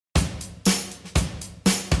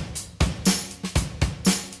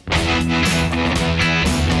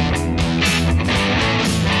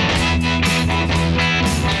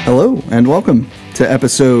Hello, and welcome to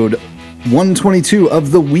episode 122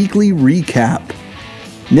 of the Weekly Recap.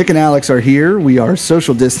 Nick and Alex are here. We are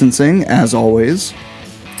social distancing, as always.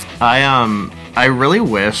 I really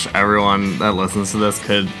wish everyone that listens to this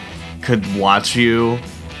could watch you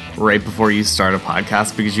right before you start a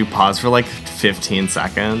podcast, because you pause for like 15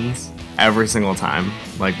 seconds every single time,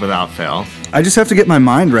 like without fail. I just have to get my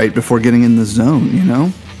mind right before getting in the zone, you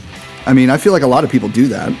know? I mean, I feel like a lot of people do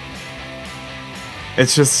that.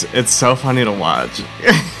 It's so funny to watch.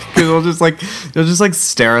 Because you'll just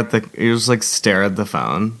stare at the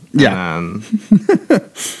phone. Yeah. And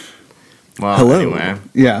well, hello. Anyway.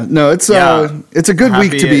 Yeah. No, it's a good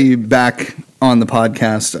week to be back on the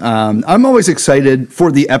podcast. I'm always excited for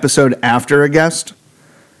the episode after a guest,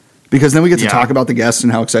 because then we get to talk about the guest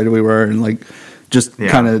and how excited we were, and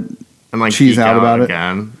kind of cheese out about it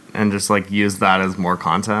again, and just like use that as more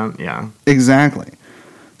content. Yeah. Exactly.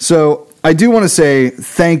 So I do want to say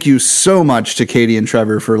thank you so much to Katie and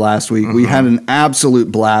Trevor for last week. Mm-hmm. We had an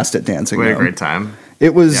absolute blast at Dancing Gnome. We had a great time.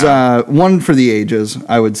 It was one for the ages,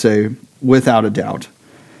 I would say, without a doubt.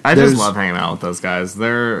 I just love hanging out with those guys.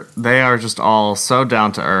 They are just all so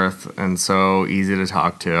down to earth and so easy to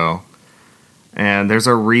talk to. And there's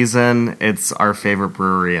a reason it's our favorite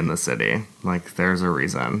brewery in the city. Like, there's a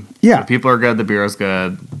reason. Yeah. The people are good. The beer is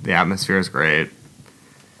good. The atmosphere is great.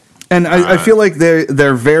 And I feel like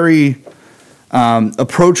they're very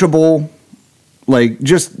approachable, like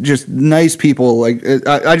just nice people. Like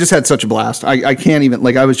I just had such a blast. I can't even,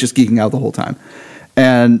 like, I was just geeking out the whole time.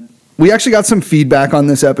 And we actually got some feedback on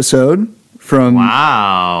this episode from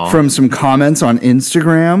some comments on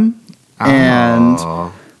Instagram. Oh. And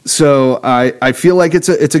so I feel like it's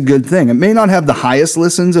a good thing. It may not have the highest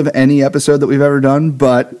listens of any episode that we've ever done,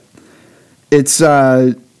 but it's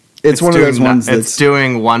one of those ones that's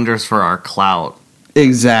doing wonders for our clout.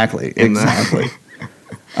 Exactly.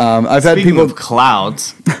 I've had people of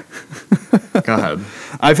clouds. Go ahead.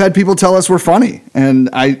 I've had people tell us we're funny, and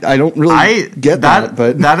I don't really get that.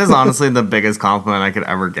 But that is honestly the biggest compliment I could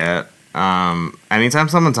ever get. Anytime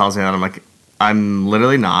someone tells me that, I'm like, I'm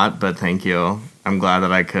literally not, but thank you. I'm glad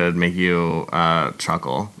that I could make you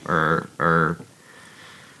chuckle or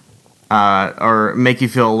make you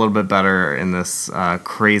feel a little bit better in this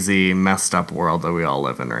crazy, messed up world that we all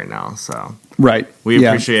live in right now. So right, we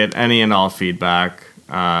appreciate any and all feedback.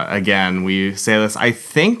 Again, we say this, I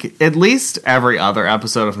think, at least every other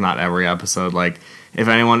episode, if not every episode. Like, if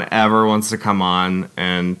anyone ever wants to come on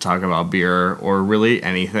and talk about beer or really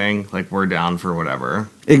anything, like, we're down for whatever.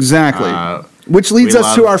 Exactly. Which leads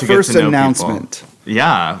us to our first announcement. People.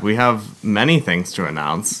 Yeah, we have many things to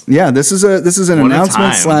announce. Yeah, this is an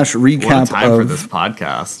announcement / recap for this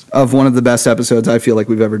podcast of one of the best episodes I feel like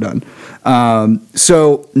we've ever done.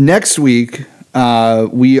 So next week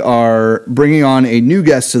we are bringing on a new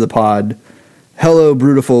guest to the pod. Hello,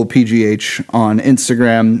 Brutiful PGH on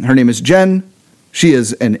Instagram. Her name is Jen. She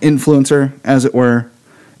is an influencer, as it were,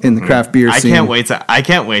 in the craft beer scene. I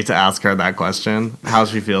can't wait to ask her that question, how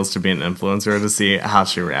she feels to be an influencer, to see how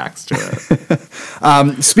she reacts to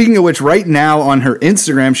it. Speaking of which, right now on her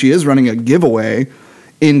Instagram, she is running a giveaway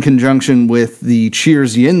in conjunction with the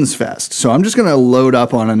Cheers Yins Fest. So I'm just going to load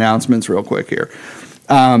up on announcements real quick here.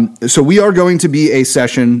 So we are going to be a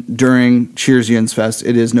session during Cheers Yins Fest.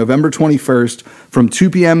 It is November 21st from 2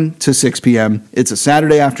 p.m. to 6 p.m. It's a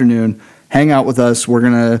Saturday afternoon. Hang out with us. We're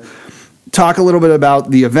going to talk a little bit about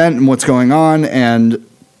the event and what's going on, and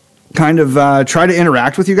kind of try to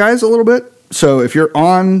interact with you guys a little bit. So if you're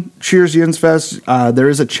on Cheers Yins Fest, there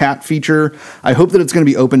is a chat feature. I hope that it's going to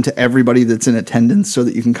be open to everybody that's in attendance, so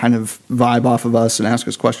that you can kind of vibe off of us and ask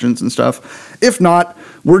us questions and stuff. If not,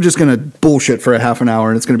 we're just going to bullshit for a half an hour,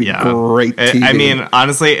 and it's going to be great TV. I mean,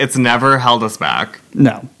 honestly, it's never held us back.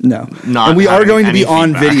 No. And we are going to be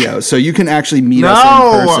on video, so you can actually meet us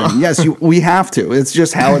in person. Yes, we have to. It's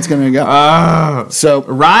just how it's going to go. So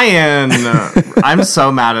Ryan, I'm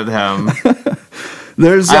so mad at him.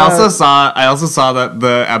 I also saw that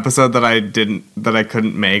the episode that I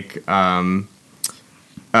couldn't make.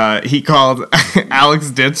 He called Alex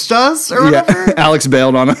ditched us or whatever. Yeah, Alex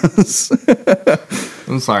bailed on us.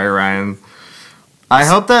 I'm sorry, Ryan. I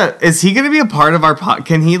hope that is he going to be a part of our pod?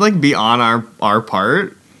 Can he like be on our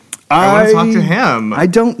part? I want to talk to him. I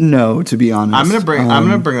don't know, to be honest. I'm gonna bring that.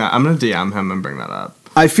 I'm gonna DM him and bring that up.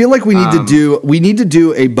 I feel like we need to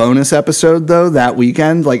do a bonus episode though that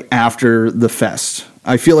weekend, like after the fest.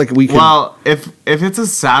 I feel like we can. Well, if it's a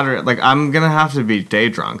Saturday, like I'm gonna have to be day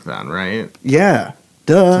drunk then, right? Yeah,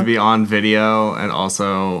 duh. To be on video and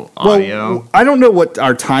also audio. Well, I don't know what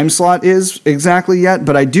our time slot is exactly yet,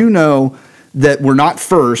 but I do know that we're not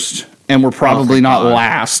first and we're probably not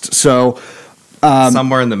last. So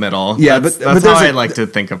somewhere in the middle. Yeah, that's but how I like to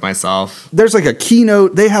think of myself. There's like a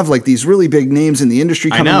keynote. They have like these really big names in the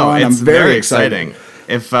industry coming on. It's I'm very exciting.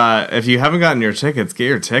 If you haven't gotten your tickets, get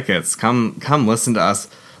your tickets. Come listen to us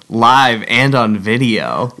live and on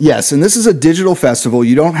video. Yes, and this is a digital festival.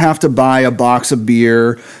 You don't have to buy a box of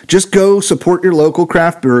beer. Just go support your local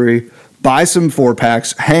craft brewery, buy some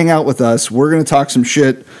 4-packs, hang out with us. We're going to talk some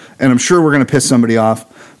shit, and I'm sure we're going to piss somebody off,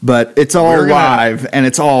 but it's all live, and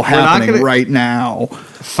it's all happening right now.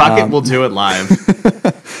 Fuck it, we'll do it live.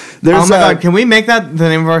 Oh my God, can we make that the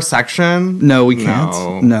name of our section? No, we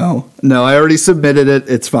can't. No, I already submitted it.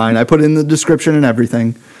 It's fine. I put it in the description and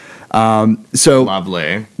everything. So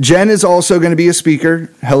lovely. Jen is also going to be a speaker.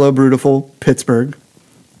 Hello, Brutiful Pittsburgh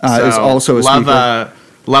is also a speaker.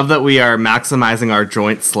 Love that we are maximizing our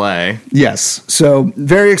joint sleigh. Yes. So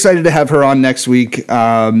very excited to have her on next week.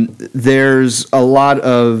 There's a lot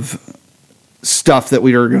of stuff that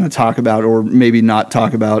we are going to talk about, or maybe not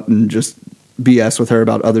talk about, and just BS with her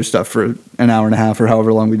about other stuff for an hour and a half or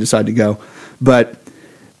however long we decide to go. But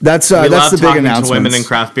that's the big announcement. To women in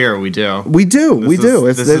craft beer, we do.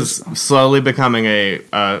 This is slowly becoming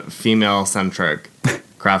a female-centric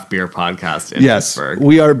craft beer podcast in Pittsburgh.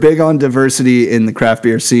 We are big on diversity in the craft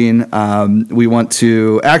beer scene. We want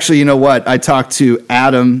to actually, you know what? I talked to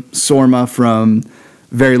Adam Sorma from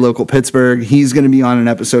very local Pittsburgh. He's going to be on an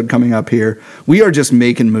episode coming up here. We are just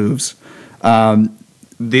making moves.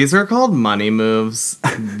 These are called money moves.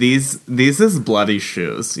 These is bloody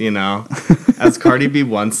shoes, you know, as Cardi B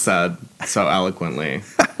once said so eloquently.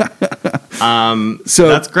 So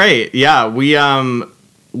that's great. Yeah, we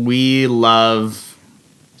love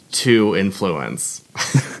to influence.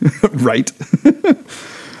 Right.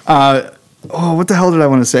 What the hell did I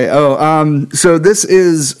want to say? So this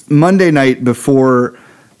is Monday night before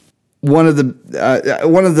one of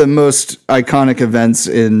the most iconic events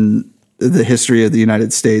in the history of the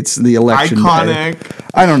United States, the election iconic. Day.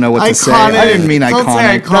 I don't know what to say. I didn't mean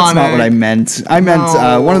iconic. That's not what I meant. I meant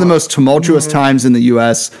one of the most tumultuous times in the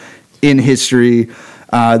U.S. in history.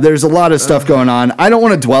 There's a lot of stuff going on. I don't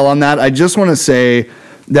want to dwell on that. I just want to say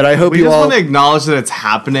that I hope you all want to acknowledge that it's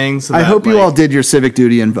happening. So I hope you all did your civic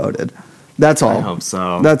duty and voted. That's all. I hope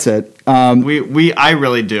so. That's it. I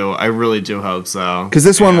really do. I really do hope so. Because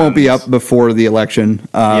this one won't be up before the election.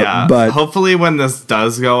 But hopefully when this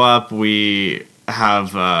does go up, we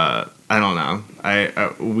have I don't know.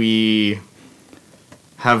 We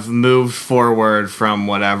have moved forward from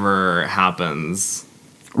whatever happens.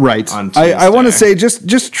 Right. On Tuesday. I want to say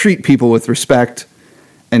just treat people with respect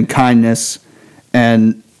and kindness,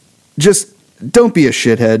 and just don't be a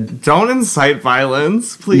shithead. Don't incite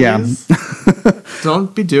violence, please. Yeah.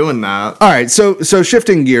 Don't be doing that. All right, so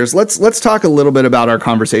shifting gears, let's talk a little bit about our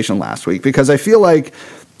conversation last week, because I feel like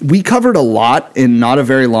we covered a lot in not a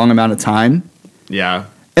very long amount of time. Yeah.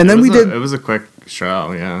 And then it was a quick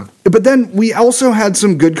show, yeah. But then we also had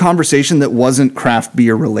some good conversation that wasn't craft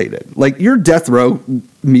beer related. Like your death row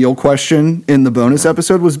meal question in the bonus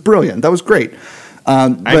episode was brilliant. That was great.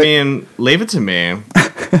 Leave it to me.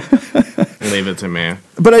 Leave it to me.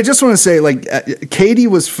 But I just want to say, Katie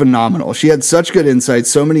was phenomenal. She had such good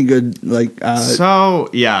insights, so many good,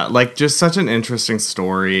 just such an interesting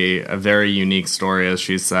story, a very unique story, as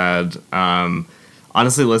she said.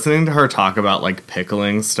 Honestly, listening to her talk about,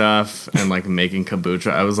 pickling stuff and, making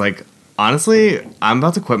kombucha, I was like, honestly, I'm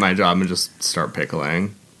about to quit my job and just start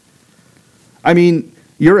pickling. I mean,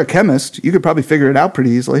 you're a chemist. You could probably figure it out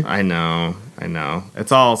pretty easily. I know.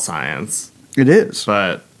 It's all science. It is.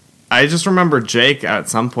 But I just remember Jake at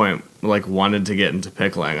some point wanted to get into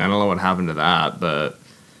pickling. I don't know what happened to that, but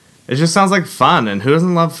it just sounds like fun. And who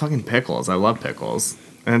doesn't love fucking pickles? I love pickles.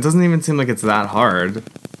 And it doesn't even seem like it's that hard.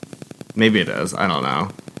 Maybe it is. I don't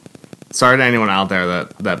know. Sorry to anyone out there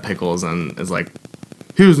that pickles and is like,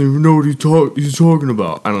 he doesn't even know what he's talking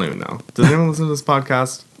about. I don't even know. Does anyone listen to this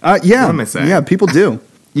podcast? Yeah. What am I saying? Yeah, people do.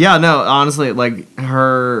 Yeah, no, honestly,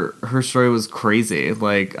 her story was crazy.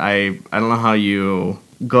 I don't know how you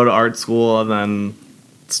go to art school and then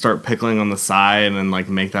start pickling on the side and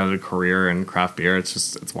make that a career in craft beer.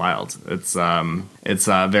 It's wild. It's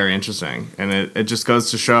very interesting, and it just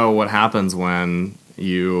goes to show what happens when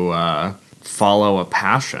you follow a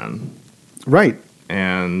passion, right?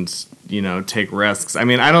 And take risks. I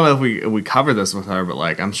mean, I don't know if we cover this with her, but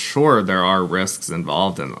I'm sure there are risks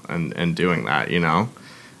involved in doing that.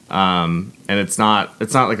 And it's not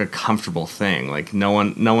a comfortable thing. No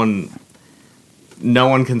one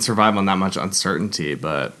can survive on that much uncertainty,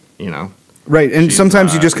 but right. And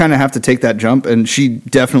sometimes you just kind of have to take that jump, and she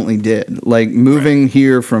definitely did. Moving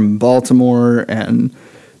here from Baltimore and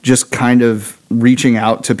just kind of reaching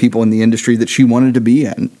out to people in the industry that she wanted to be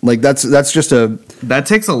in. Like that's just that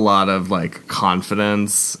takes a lot of like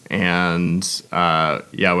confidence, and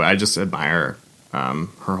I just admire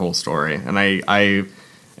her whole story, and I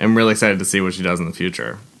am really excited to see what she does in the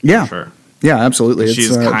future. Yeah, for sure. Yeah, absolutely.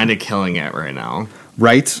 She's kind of killing it right now,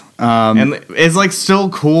 right? And it's like still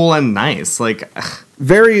cool and nice, like.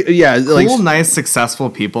 Very, cool, nice, successful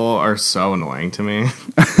people are so annoying to me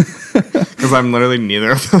because I'm literally neither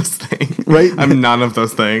of those things. Right? I'm none of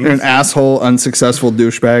those things. You're an asshole, unsuccessful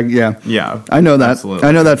douchebag. Yeah. I know that. Absolutely.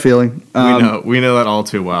 I know that feeling. We know that all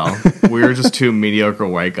too well. We're just two mediocre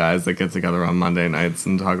white guys that get together on Monday nights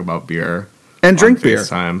and talk about beer and drink beer.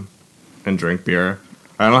 FaceTime and drink beer.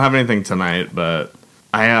 I don't have anything tonight, but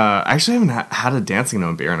I actually haven't had a Dancing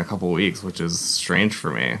Gnome beer in a couple weeks, which is strange for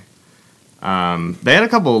me. They had a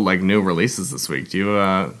couple like new releases this week. Did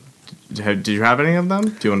you have any of them?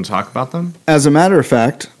 Do you want to talk about them? As a matter of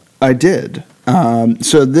fact, I did.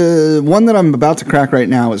 So the one that I'm about to crack right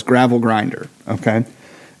now is Gravel Grinder. Okay,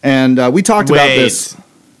 and we talked about this.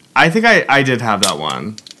 I think I did have that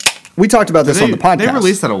one. We talked about this on the podcast. They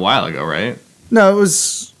released that a while ago, right? No, it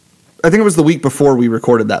was. I think it was the week before we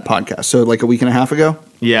recorded that podcast. So like a week and a half ago.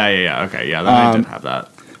 Yeah. Okay, yeah. Then I did have that.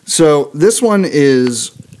 So this one is.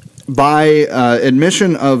 By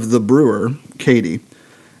admission of the brewer, Katie,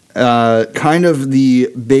 kind of the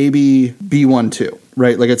baby B12,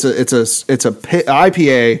 right? Like it's a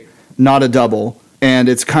IPA, not a double, and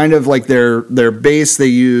it's kind of like their base they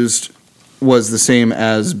used was the same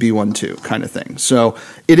as B12 kind of thing. So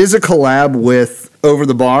it is a collab with Over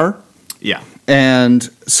the Bar, yeah, and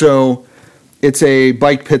so it's a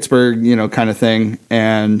Bike Pittsburgh, kind of thing,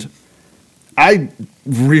 and I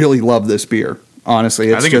really love this beer. Honestly,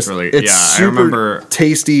 it's super I remember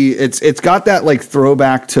tasty. It's got that like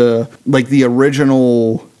throwback to like the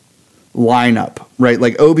original lineup, right?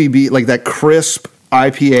 Like OBB, like that crisp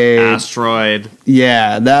IPA, Asteroid.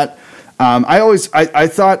 Yeah, that. I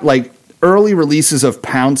thought like early releases of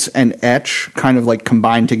Pounce and Etch kind of like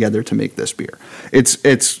combined together to make this beer.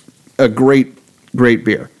 It's a great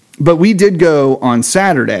beer. But we did go on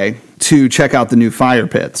Saturday to check out the new Fire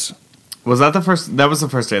Pits. Was that the first? That was the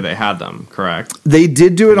first day they had them, correct? They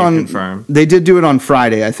did do it on. Confirm? They did do it on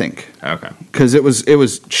Friday, I think. Okay. Because it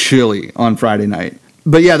was chilly on Friday night.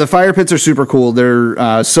 But yeah, the Fire Pits are super cool.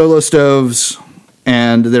 They're solo stoves,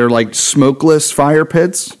 and they're like smokeless fire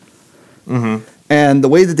pits. Mm-hmm. And the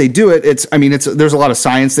way that they do it, there's a lot of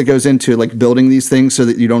science that goes into like building these things so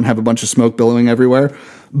that you don't have a bunch of smoke billowing everywhere.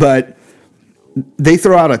 But they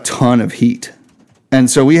throw out a ton of heat. And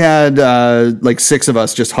so we had like 6 of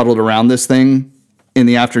us just huddled around this thing in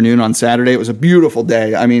the afternoon on Saturday. It was a beautiful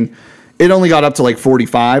day. I mean, it only got up to like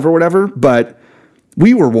 45 or whatever, but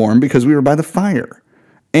we were warm because we were by the fire.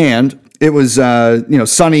 And it was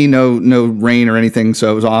sunny, no rain or anything, so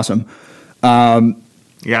it was awesome.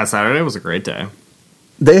 Yeah, Saturday was a great day.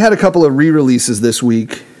 They had a couple of re-releases this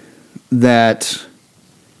week that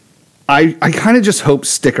I kind of just hope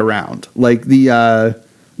stick around. Like the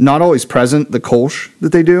Not Always Present, the Kolsch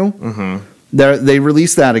that they do. Mm-hmm. They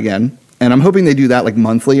released that again, and I'm hoping they do that like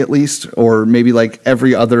monthly at least, or maybe like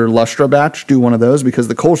every other Lustra batch do one of those, because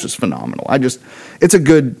the Kolsch is phenomenal. It's a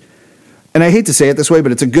good, and I hate to say it this way,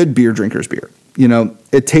 but it's a good beer drinker's beer.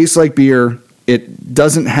 It tastes like beer. It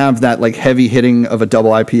doesn't have that like heavy hitting of a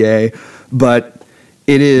double IPA, but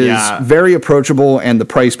it is very approachable, and the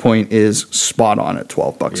price point is spot on at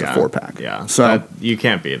 $12 a 4-pack. Yeah, so you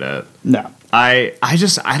can't beat it. No. I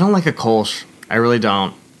don't like a Kolsch. I really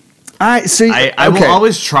don't. I see. I will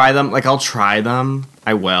always try them. Like I'll try them.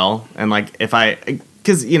 I will. And like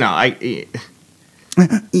because if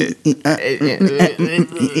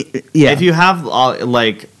you have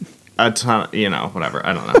like a ton, whatever.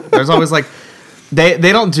 I don't know. There's always like they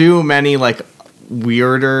don't do many like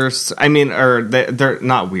weirder. I mean, or they're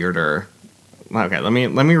not weirder. Okay, let me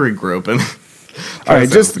regroup and. All right,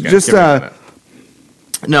 just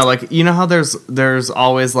No, like how there's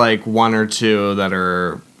always like one or two that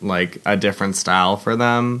are like a different style for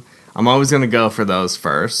them. I'm always gonna go for those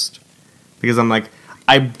first because I'm like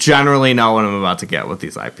I generally know what I'm about to get with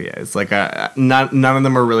these IPAs. Like none of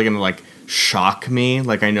them are really gonna like shock me.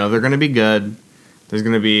 Like I know they're gonna be good. There's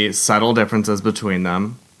gonna be subtle differences between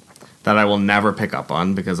them that I will never pick up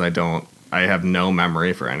on because I have no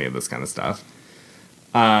memory for any of this kind of stuff.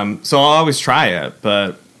 So I'll always try it,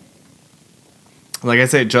 but. Like I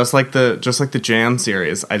say, just like the Jam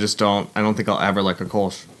series, I don't think I'll ever like a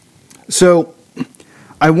Kolsch. So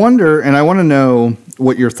I wonder, and I want to know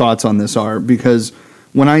what your thoughts on this are, because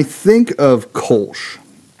when I think of Kolsch,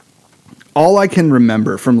 all I can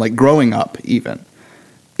remember from like growing up even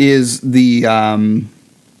is the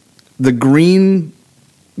the green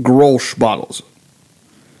Grolsch bottles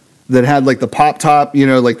that had like the pop top, you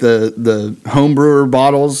know, like the home brewer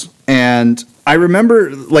bottles. And I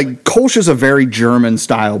remember like Kolsch is a very German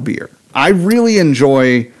style beer. I really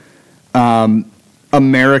enjoy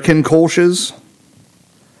American Kolsch's,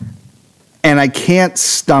 and I can't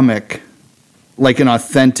stomach like an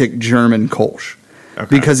authentic German Kolsch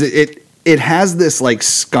because it has this like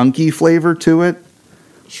skunky flavor to it.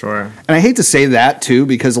 Sure. And I hate to say that too,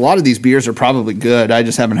 because a lot of these beers are probably good. I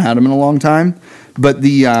just haven't had them in a long time. But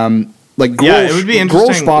the like Grolsch, it would be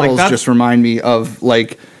interesting. Grolsch bottles just remind me of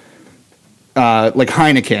like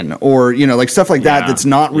Heineken or, you know, like stuff like that. That's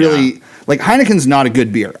not really like Heineken's not a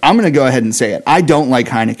good beer. I'm going to go ahead and say it. I don't like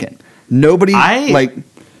Heineken.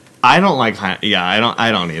 I don't like Heineken. Yeah,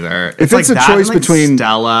 I don't either. If it's like a choice between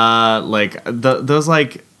Stella, like those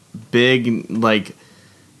like big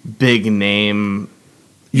name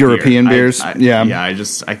European beers.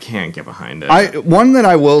 I can't get behind it. One that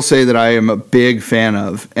I will say that I am a big fan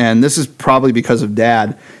of, and this is probably because of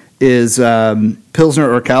Dad, is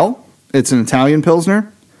Pilsner Urquell. It's an Italian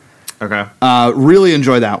Pilsner. Okay. Really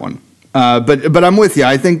enjoy that one. But I'm with you.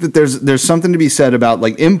 I think that there's something to be said about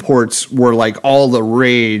like imports were like all the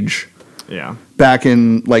rage. Yeah. Back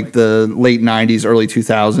in like the late 90s, early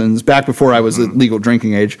 2000s, back before I was at legal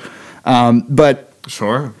drinking age. But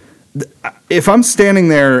sure. If I'm standing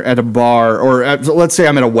there at a bar, or let's say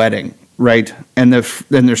I'm at a wedding, right, and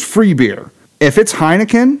then there's free beer. If it's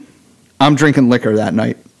Heineken, I'm drinking liquor that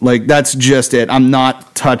night. Like that's just it. I'm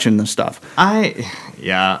not touching the stuff.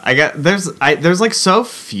 There's like so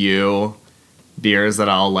few beers that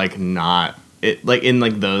I'll like not it like in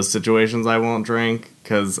like those situations I won't drink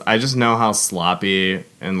because I just know how sloppy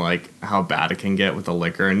and like how bad it can get with the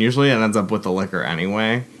liquor, and usually it ends up with the liquor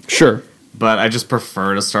anyway. Sure. But I just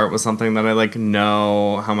prefer to start with something that I like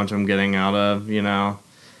know how much I'm getting out of, you know.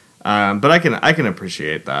 But I can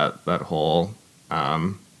appreciate that whole.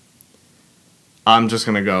 I'm just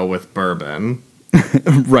gonna go with bourbon,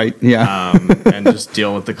 right? Yeah, and just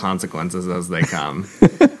deal with the consequences as they come.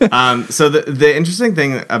 So the interesting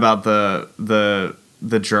thing about the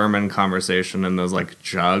German conversation and those like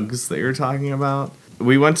jugs that you're talking about, when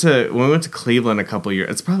we went to Cleveland a couple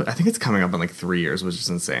years. I think it's coming up in like 3 years, which is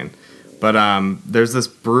insane. But there's this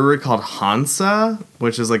brewery called Hansa,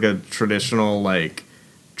 which is like a traditional like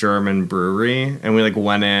German brewery, and we like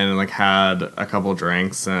went in and like had a couple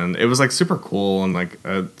drinks, and it was like super cool and like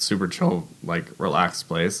a super chill, like relaxed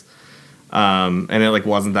place. And it like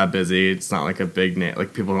wasn't that busy. It's not like a big name.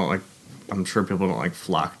 Like people don't like. I'm sure people don't like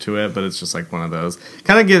flock to it, but it's just like one of those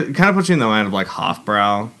kind of puts you in the mind of like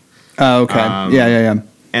Hofbrau. Oh, okay. Yeah.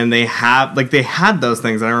 And they had those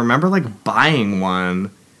things, and I remember like buying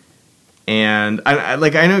one. And I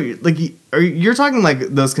know like you're talking like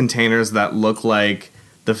those containers that look like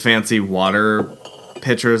the fancy water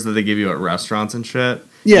pitchers that they give you at restaurants and shit.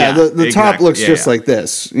 Yeah, the top looks just like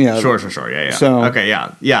this. Yeah. Sure. Yeah. So okay,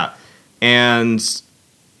 yeah. And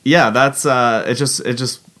yeah, that's it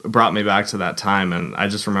just brought me back to that time, and I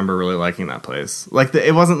just remember really liking that place. Like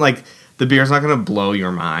it wasn't like the beer's not going to blow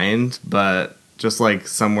your mind, but just like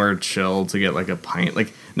somewhere chill to get like a pint.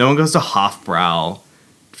 Like no one goes to Hofbrau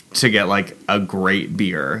to get like a great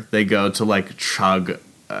beer. They go to like chug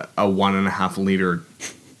a 1.5 liter,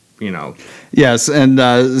 you know. Yes, and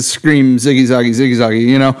scream ziggy zaggy,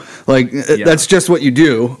 you know, like that's just what you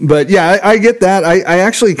do. But yeah, I get that. I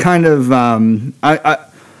actually kind of I'm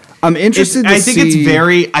interested. I think it's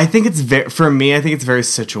very for me. I think it's very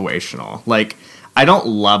situational. Like I don't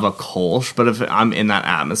love a Kolsch, but if I'm in that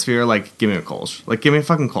atmosphere, like give me a Kolsch. Like give me a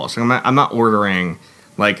fucking Kolsch. Like, I'm not ordering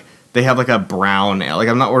like. They have like a brown ale. Like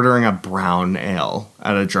I'm not ordering a brown ale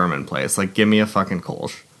at a German place. Like give me a fucking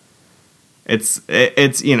Kolsch. It's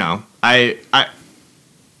you know that's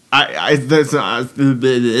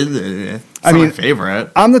my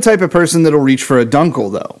favorite. I'm the type of person that'll reach for a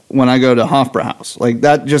Dunkel though when I go to Hofbrauhaus. Like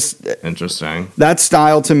that just interesting. That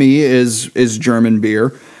style to me is German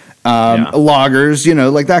beer, lagers, you know,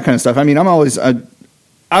 like that kind of stuff. I mean,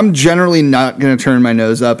 I'm generally not going to turn my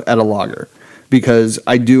nose up at a lager, because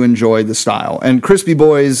I do enjoy the style. And Crispy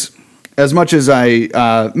Boys, as much as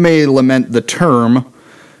I may lament the term,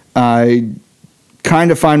 I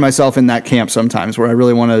kind of find myself in that camp sometimes where I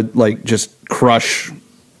really want to like just crush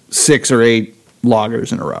 6 or 8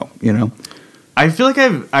 lagers in a row, you know? I feel like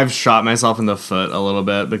I've shot myself in the foot a little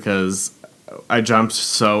bit because I jumped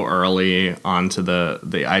so early onto the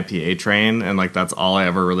IPA train, and like that's all I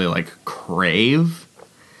ever really like crave.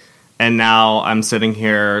 And now I'm sitting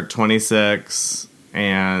here 26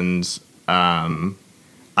 and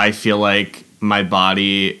I feel like my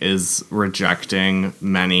body is rejecting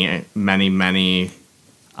many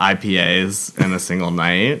IPAs in a single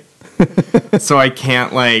night. So I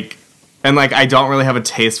can't I don't really have a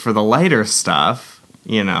taste for the lighter stuff,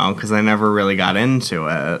 because I never really got into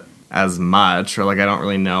it as much, or I don't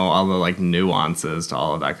really know all the nuances to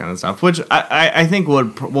all of that kind of stuff, which I think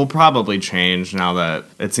will probably change now that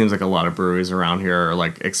it seems like a lot of breweries around here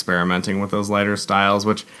are experimenting with those lighter styles,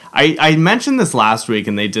 which I mentioned this last week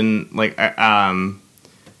and they didn't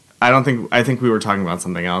I think we were talking about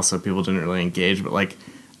something else, so people didn't really engage, but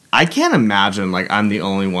I can't imagine I'm the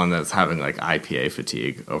only one that's having IPA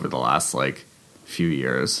fatigue over the last few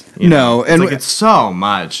years. No, and it's so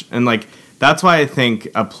much, and that's why I think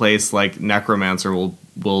a place like Necromancer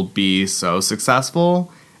will be so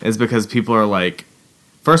successful, is because people are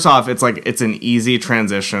first off, it's an easy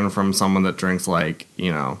transition from someone that drinks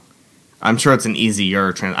I'm sure it's an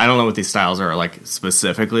easier I don't know what these styles are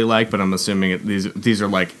specifically but I'm assuming these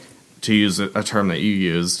are to use a term that you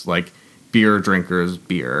used, beer drinkers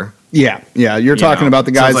beer. Yeah. You're talking about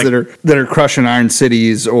the guys that are crushing Iron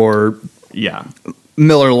Cities or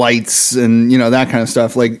Miller Lights and that kind of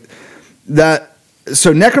stuff that.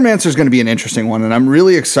 So Necromancer is going to be an interesting one, and I'm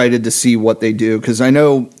really excited to see what they do, because I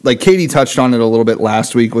know Katie touched on it a little bit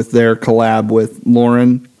last week with their collab with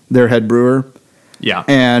Lauren, their head brewer. Yeah,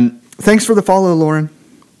 and thanks for the follow, Lauren.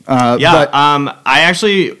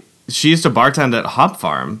 She used to bartend at Hop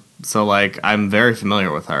Farm. So, I'm very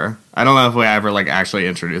familiar with her. I don't know if we ever, actually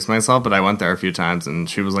introduced myself, but I went there a few times, and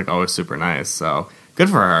she was, always super nice. So,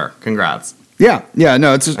 good for her. Congrats. Yeah,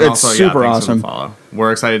 no, it's also, super awesome. For the follow.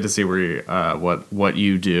 We're excited to see where what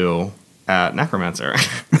you do at Necromancer.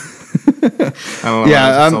 I don't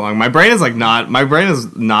know so long. My brain is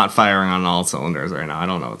not firing on all cylinders right now. I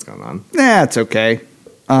don't know what's going on. It's okay.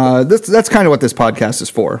 That's kind of what this podcast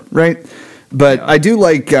is for, right? But I do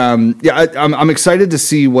I'm excited to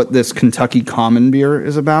see what this Kentucky Common beer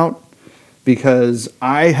is about, because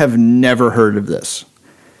I have never heard of this.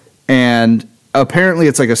 And apparently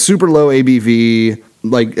it's a super low ABV,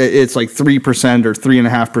 it's 3% or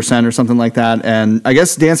 3.5% or something like that. And I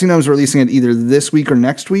guess Dancing Gnome's releasing it either this week or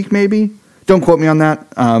next week, maybe. Don't quote me on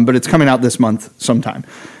that, but it's coming out this month sometime.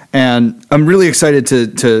 And I'm really excited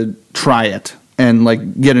to try it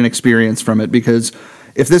and get an experience from it, because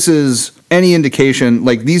if this is any indication,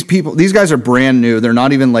 these guys are brand new. They're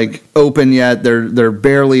not even open yet. They're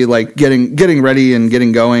barely getting ready and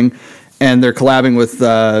getting going, and they're collabing with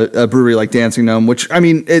a brewery like Dancing Gnome, which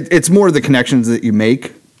it's more the connections that you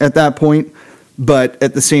make at that point. But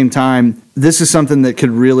at the same time, this is something that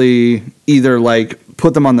could really either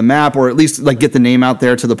put them on the map, or at least get the name out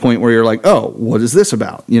there to the point where you're oh, what is this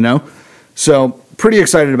about? So pretty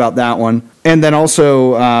excited about that one, and then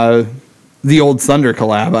also. The Old Thunder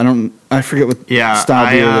collab. I forget what style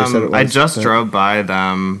beer they said it was. I just drove by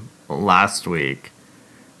them last week,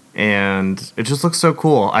 and it just looks so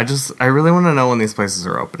cool. I really want to know when these places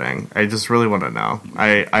are opening. I just really want to know.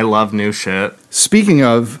 I love new shit. Speaking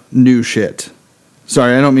of new shit,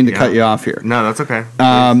 sorry, I don't mean to cut you off here. No, that's okay.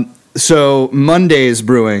 So Monday's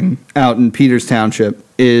Brewing out in Peters Township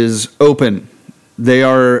is open. They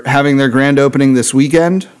are having their grand opening this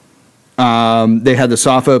weekend. They had the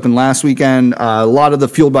soft open last weekend. A lot of the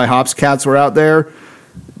Fueled by Hops cats were out there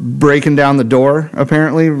breaking down the door,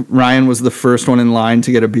 apparently. Ryan was the first one in line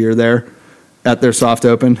to get a beer there at their soft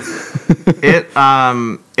open.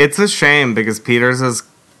 It's a shame, because Peters is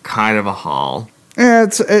kind of a haul. Yeah,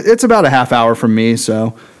 it's about a half hour from me,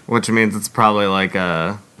 so. Which means it's probably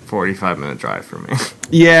a 45-minute drive for me.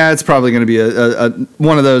 Yeah, it's probably going to be a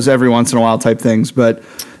one of those every once in a while type things, but...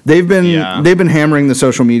 They've been hammering the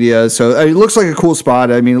social media, so it looks like a cool spot.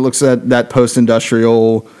 It looks at that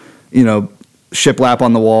post-industrial, shiplap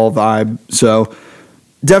on the wall vibe. So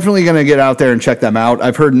definitely going to get out there and check them out.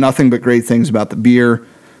 I've heard nothing but great things about the beer.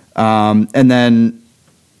 And then,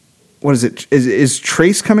 what is it? Is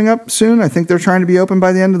Trace coming up soon? I think they're trying to be open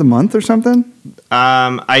by the end of the month or something.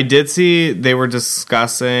 I did see they were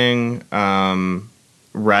discussing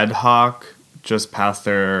Red Hawk. Just passed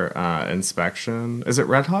their inspection. Is it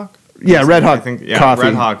Red Hawk? Yeah, Red Hawk. I think Coffee.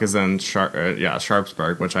 Red Hawk is in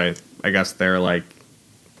Sharpsburg, which I guess they're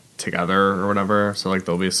together or whatever. So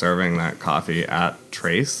they'll be serving that coffee at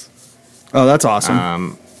Trace. Oh, that's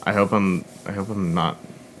awesome. I hope I'm not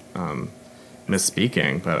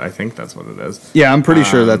misspeaking, but I think that's what it is. Yeah, I'm pretty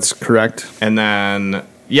sure that's correct. And then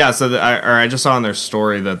I just saw on their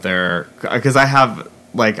story that because I have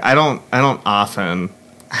I don't often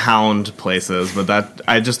hound places, but that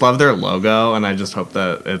I just love their logo, and I just hope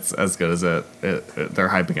that it's as good as they're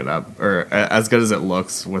hyping it up, or as good as it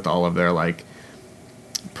looks with all of their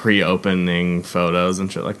pre-opening photos and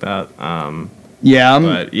shit like that.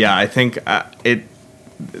 I think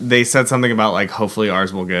they said something about like hopefully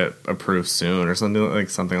ours will get approved soon or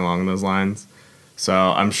something along those lines. So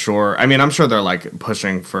I'm sure they're like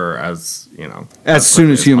pushing for as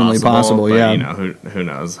soon as humanly possible. But, yeah. Who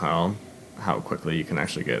knows how quickly you can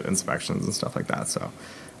actually get inspections and stuff like that. So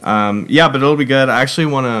but it'll be good. I actually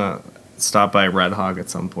want to stop by Red Hog at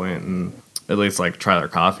some point and at least like try their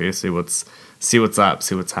coffee, see what's up,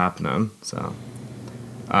 see what's happening. So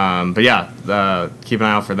but yeah, keep an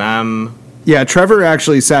eye out for them. Yeah, Trevor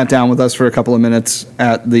actually sat down with us for a couple of minutes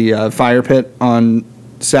at the fire pit on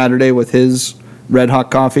Saturday with his Red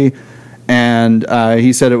Hawk coffee, and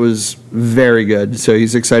he said it was very good. So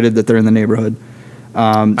he's excited that they're in the neighborhood.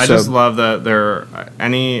 I just love that they're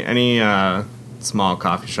any small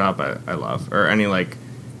coffee shop I love, or any like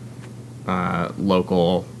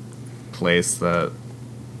local place that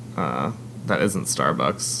isn't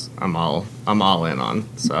Starbucks. I'm all in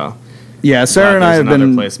on. So yeah, Sarah and I have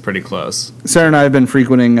been place pretty close. Sarah and I have been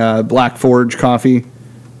frequenting Black Forge Coffee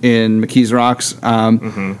in McKees Rocks.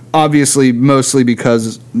 Obviously, mostly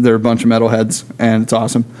because they're a bunch of metalheads and it's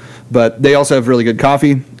awesome. But they also have really good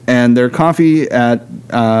coffee, and their coffee at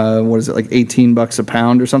what is it, like $18 a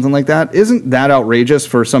pound or something like that, isn't that outrageous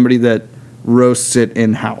for somebody that roasts it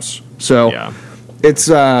in house. So yeah. It's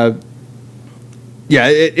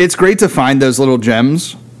it's great to find those little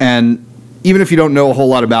gems, and even if you don't know a whole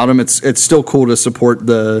lot about them, it's still cool to support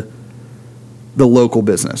the local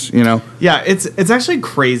business, Yeah, it's actually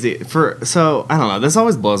crazy so I don't know, this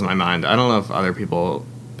always blows my mind. I don't know if other people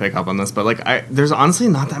pick up on this, but like there's honestly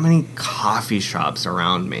not that many coffee shops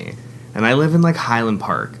around me, and I live in like Highland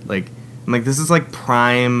Park. Like I'm like, this is like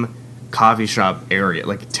prime coffee shop area,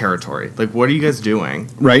 like territory. Like what are you guys doing?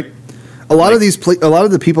 Right. A lot of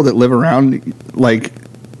the people that live around like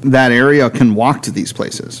that area can walk to these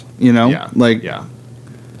places, Yeah. Like yeah.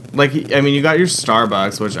 Like, I mean, you got your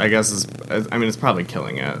Starbucks, which I guess it's probably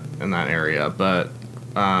killing it in that area. But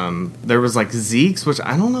there was, like, Zeke's, which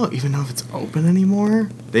I don't even know if it's open anymore.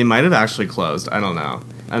 They might have actually closed. I don't know.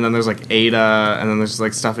 And then there's, like, Ada, and then there's,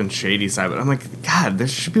 like, stuff in Shadyside. But I'm like, God, there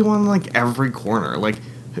should be one in, like, every corner. Like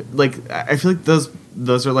I feel like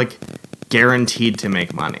those are, like, guaranteed to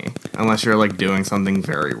make money. Unless you're, like, doing something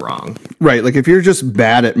very wrong. Right. Like, if you're just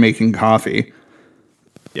bad at making coffee.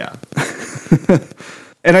 Yeah.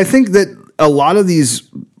 And I think that a lot of these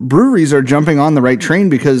breweries are jumping on the right train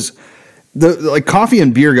because like coffee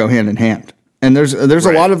and beer go hand in hand. And there's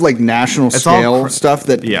right. A lot of like national scale stuff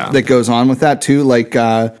that goes on with that too. Like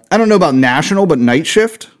I don't know about national, but Night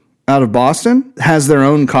Shift out of Boston has their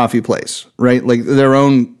own coffee place, right? Like their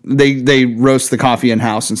own, they roast the coffee in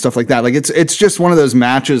house and stuff like that. Like it's just one of those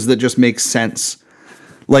matches that just makes sense.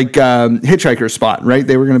 Like Hitchhiker's Spot, right?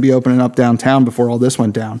 They were going to be opening up downtown before all this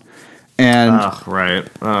went down. And right.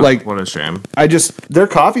 Like what a shame. Their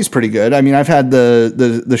coffee's pretty good. I mean, I've had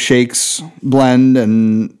the Shakes blend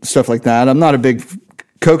and stuff like that. I'm not a big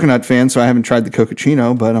coconut fan, so I haven't tried the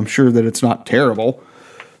Cocacino, but I'm sure that it's not terrible.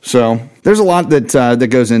 So there's a lot that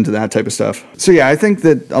goes into that type of stuff. So yeah, I think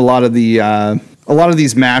that a lot of these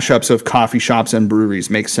mashups of coffee shops and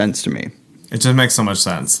breweries make sense to me. It just makes so much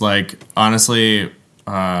sense. Like honestly,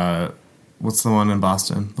 what's the one in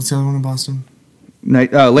Boston? What's the other one in Boston?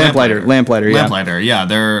 Lamplighter. Yeah. Lamplighter. Yeah,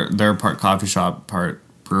 they're part coffee shop, part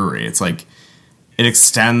brewery. It's like it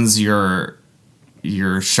extends your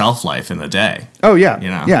shelf life in the day. Oh yeah,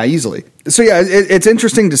 yeah, easily. So yeah, it's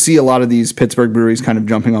interesting to see a lot of these Pittsburgh breweries kind of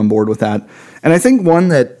jumping on board with that. And I think one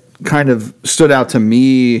that kind of stood out to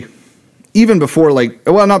me, even before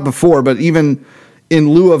not before, but even in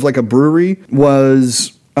lieu of like a brewery,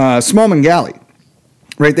 was Smallman Galley.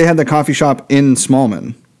 Right, they had the coffee shop in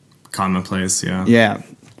Smallman. Commonplace, yeah. Yeah.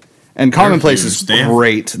 And Commonplace is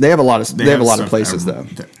great. They have a lot of places though.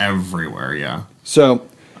 Everywhere, yeah. So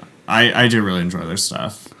I do really enjoy their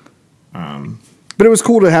stuff. But it was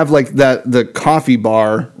cool to have like the coffee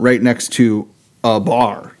bar right next to a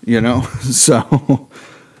bar, So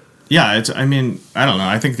yeah, I mean, I don't know.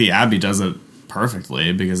 I think the Abbey does it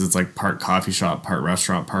perfectly because it's like part coffee shop, part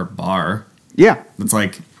restaurant, part bar. Yeah. It's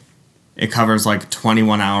like it covers like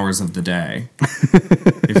 21 hours of the day.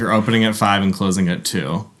 If you're opening at 5 and closing at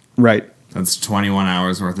 2. Right. That's 21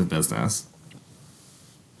 hours worth of business.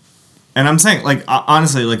 And I'm saying, like,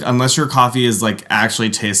 honestly, like, unless your coffee is, like, actually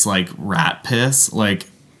tastes like rat piss, like,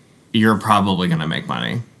 you're probably going to make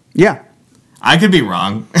money. Yeah. I could be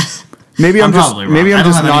wrong. Maybe I'm just wrong. Maybe I'm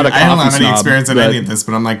just not a coffee snob. I don't have any experience in any of this,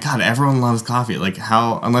 but I'm like, God, everyone loves coffee. Like,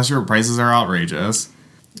 how, unless your prices are outrageous,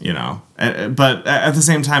 But at the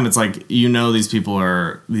same time, it's like,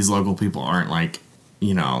 these local people aren't like,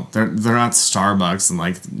 they're not Starbucks and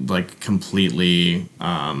like completely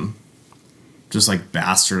just like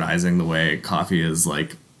bastardizing the way coffee is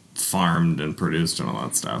like farmed and produced and all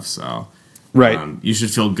that stuff. So Right. You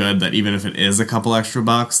should feel good that even if it is a couple extra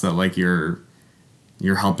bucks, that like you're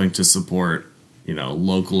helping to support,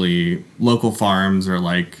 local farms or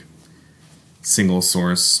like single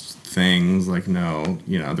source things. Like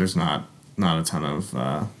there's not a ton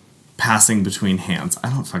of passing between hands. I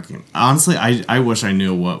don't fucking honestly. I wish I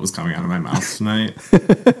knew what was coming out of my mouth tonight.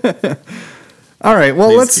 All right. Well,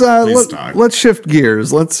 please let's shift gears.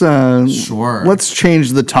 Sure. Let's change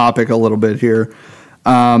the topic a little bit here.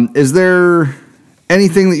 Is there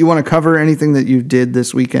anything that you want to cover? Anything that you did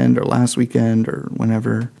this weekend or last weekend or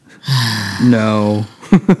whenever? No.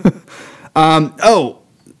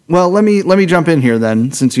 Well, let me jump in here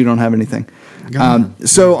then, since you don't have anything.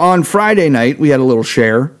 So on Friday night, we had a little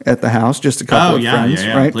share at the house, just a couple of friends,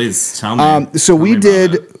 right? Please tell me. So we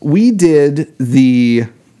did the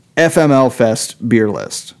FML Fest beer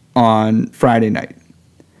list on Friday night.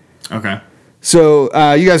 Okay. So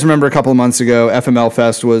you guys remember a couple of months ago, FML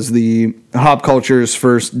Fest was the Hop Culture's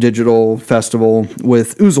first digital festival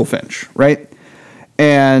with Ouzelfinch, right?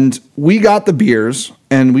 And we got the beers,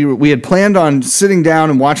 and we had planned on sitting down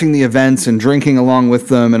and watching the events and drinking along with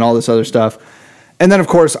them and all this other stuff. And then, of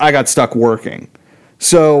course, I got stuck working.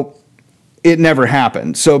 So it never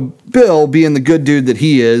happened. So Bill, being the good dude that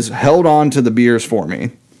he is, held on to the beers for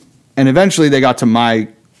me. And eventually they got to my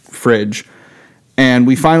fridge, and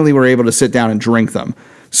we finally were able to sit down and drink them.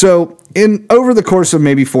 So over the course of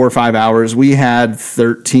maybe 4 or 5 hours, we had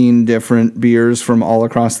 13 different beers from all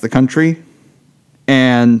across the country.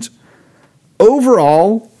 And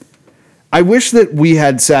overall, I wish that we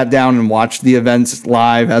had sat down and watched the events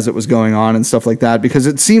live as it was going on and stuff like that, because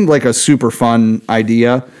it seemed like a super fun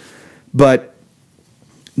idea. But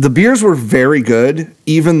the beers were very good,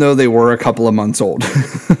 even though they were a couple of months old.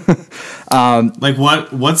 Like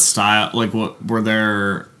what style? Like what were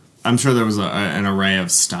there? I'm sure there was an array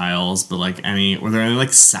of styles, but like were there any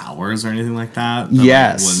like sours or anything like that?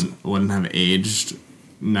 Yes, like wouldn't have aged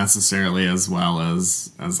necessarily as well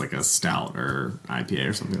as like a stout or IPA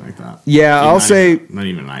or something like that. Yeah, I'll say not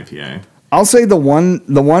even an IPA. I'll say the one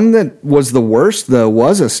that was the worst though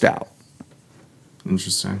was a stout.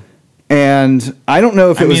 Interesting. And I don't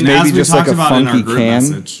know if it was maybe just like a funky can.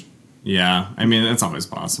 Message, yeah, I mean it's always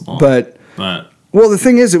possible. But well, the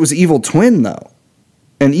thing is, it was Evil Twin though,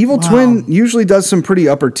 and Evil Twin usually does some pretty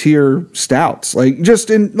upper tier stouts, like just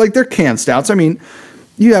in like their canned stouts. I mean,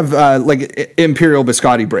 you have like Imperial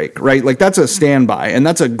Biscotti Break, right? Like that's a standby, and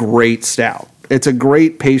that's a great stout. It's a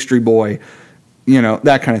great pastry boy,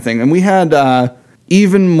 that kind of thing. And we had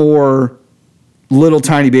even more Little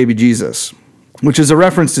Tiny Baby Jesus, which is a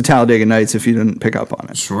reference to Talladega Nights if you didn't pick up on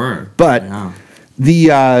it. Sure. But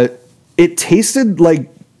it tasted like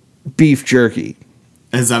beef jerky.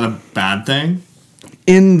 Is that a bad thing?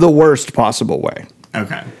 In the worst possible way.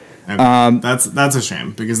 Okay. That's a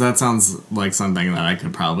shame, because that sounds like something that I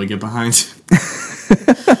could probably get behind.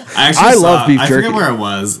 I love beef jerky. I forget where it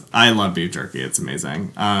was. I love beef jerky. It's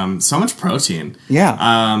amazing. So much protein. Yeah.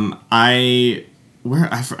 I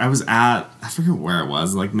was at, I forget where it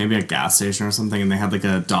was, like maybe a gas station or something, and they had like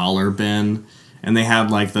a dollar bin, and they had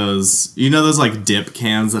like those, those like dip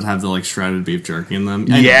cans that have the like shredded beef jerky in them.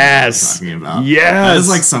 Yes. Talking about. Yes. That is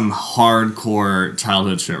like some hardcore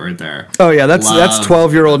childhood shit right there. Oh yeah, that's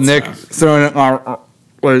 12-year-old Nick throwing it.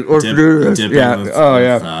 Dip yeah.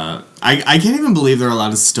 With, I can't even believe they're allowed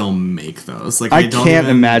to still make those. Like I can't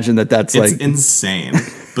imagine that's it's like insane.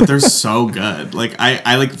 But they're so good. Like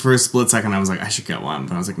I like for a split second I was like I should get one,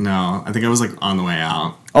 but I was like no. I think I was like on the way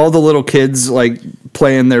out. All the little kids like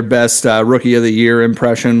playing their best Rookie of the Year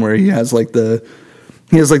impression, where he has like the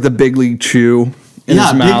Big League Chew in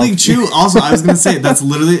his mouth. Big League Chew. Also, I was gonna say it's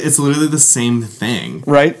literally the same thing,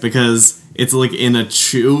 right? Because it's like in a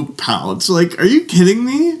chew pouch. Like, are you kidding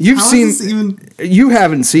me? You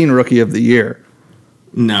haven't seen Rookie of the Year.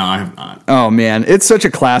 No, I have not. Oh man, it's such a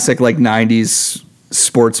classic like 90s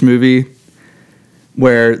sports movie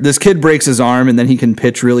where this kid breaks his arm and then he can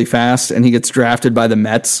pitch really fast and he gets drafted by the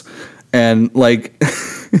Mets, and like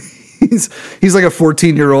he's like a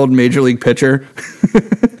 14-year-old major league pitcher.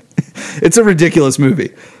 It's a ridiculous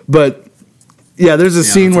movie, but yeah, there's a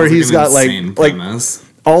scene where he's got like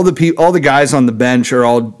all the guys on the bench are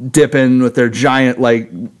all dipping with their giant like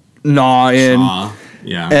gnaw in.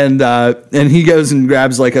 Yeah. And he goes and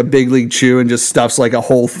grabs like a Big League Chew and just stuffs like a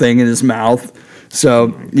whole thing in his mouth.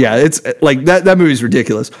 So yeah, it's like that movie's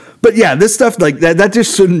ridiculous. But yeah, this stuff like that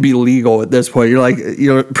just shouldn't be legal at this point. You're like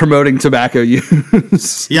promoting tobacco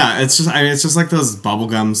use. Yeah, it's just like those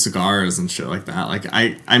bubblegum cigars and shit like that. Like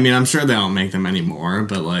I mean, I'm sure they don't make them anymore,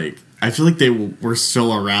 but like I feel like they were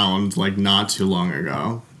still around like not too long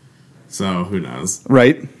ago. So who knows?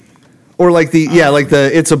 Right. Or like the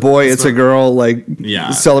It's a Boy, It's a Girl, like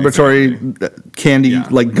celebratory candy,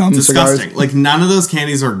 like gum disgusting. cigars. Like none of those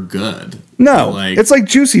candies are good. No, like, it's like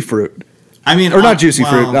Juicy Fruit. I mean, or not Juicy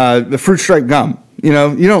Fruit, the fruit stripe gum. You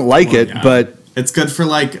know, you don't like it, but it's good for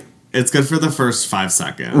the first 5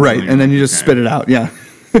 seconds, right? And then you just spit it out. Yeah.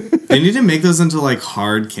 They need to make those into like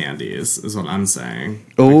hard candies, is what I'm saying.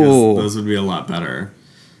 Oh, those would be a lot better.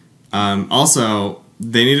 Also,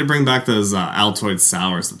 they need to bring back those Altoid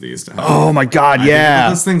sours that they used to have. Oh my God, I yeah!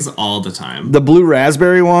 those things all the time. The blue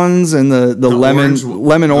raspberry ones and the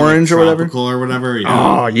lemon orange or whatever. Or whatever.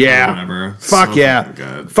 Yeah. Oh yeah. Whatever. Fuck so yeah.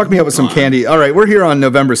 Good. Fuck me up with some candy. All right, we're here on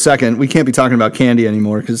November 2nd. We can't be talking about candy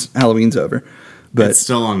anymore because Halloween's over. But it's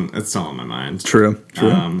still on my mind. True.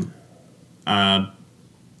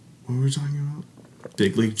 What were we talking about?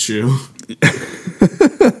 Big League Chew.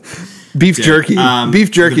 Beef jerky.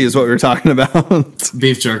 Beef jerky is what we were talking about.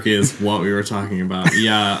 Beef jerky is what we were talking about.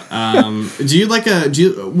 Yeah. What do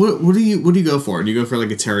you go for? Do you go for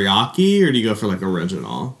like a teriyaki or do you go for like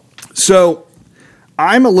original? So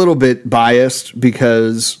I'm a little bit biased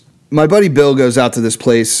because my buddy Bill goes out to this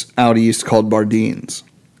place out east called Bardine's,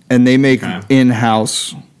 and they make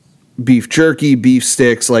in-house beef jerky, beef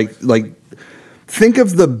sticks, like think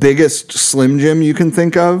of the biggest Slim Jim you can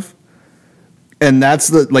think of. And that's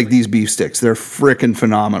these beef sticks. They're frickin'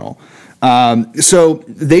 phenomenal. So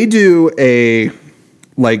they do a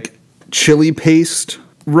chili paste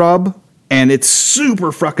rub, and it's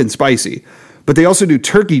super fucking spicy. But they also do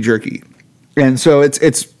turkey jerky, and so it's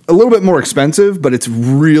a little bit more expensive, but it's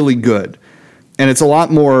really good, and it's a lot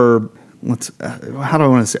more. How do I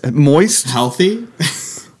want to say it? Moist, healthy.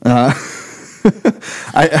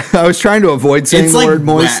 I was trying to avoid saying the word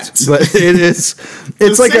moist, but it is.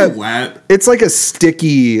 It's like wet. It's like a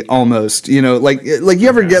sticky almost. You know, like you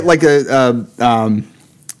ever get like a.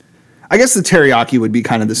 I guess the teriyaki would be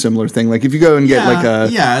kind of the similar thing. Like if you go and get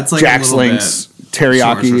it's like Jack's Link's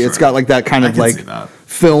teriyaki, sure. It's got like that kind of like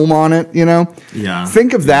film on it. You know. Yeah.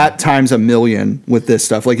 Think of that times a million with this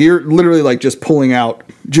stuff. Like you're literally like just pulling out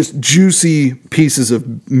just juicy pieces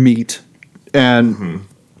of meat and. Mm-hmm.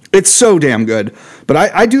 It's so damn good, but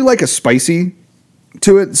I do like a spicy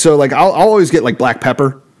to it. So like I'll always get like black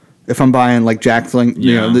pepper if I'm buying like Jack's Link,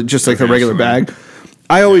 just like the regular bag.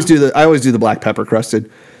 I always do the black pepper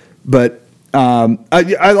crusted, but I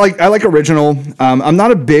like original. I'm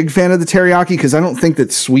not a big fan of the teriyaki because I don't think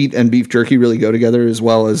that sweet and beef jerky really go together as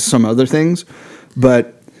well as some other things.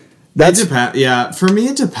 But that's for me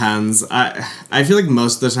it depends. I feel like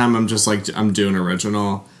most of the time I'm doing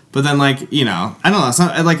original. But then, I don't know. It's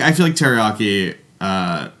not like I feel like teriyaki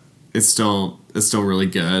is still really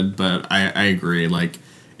good. But I agree. Like,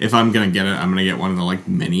 if I'm gonna get it, I'm gonna get one of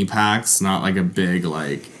the mini packs, not like a big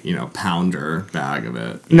pounder bag of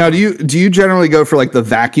it. Now, do you generally go for the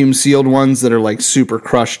vacuum sealed ones that are super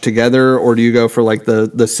crushed together, or do you go for the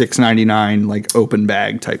 $6.99 open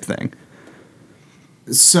bag type thing?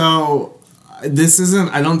 So. I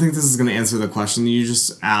don't think this is going to answer the question you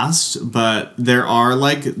just asked, but there are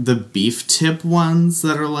the beef tip ones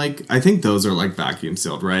that are I think those are vacuum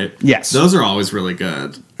sealed, right? Yes. Those are always really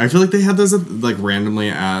good. I feel like they had those randomly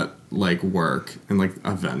at work in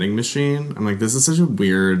a vending machine. I'm this is such a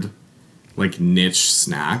weird niche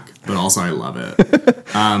snack, but also I love it.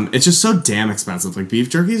 It's just so damn expensive.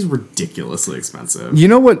 Beef jerky is ridiculously expensive. You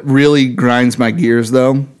know what really grinds my gears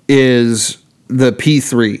though is the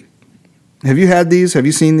P3. Have you had these? Have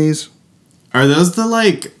you seen these? Are those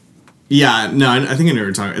the Yeah, no, I think I know what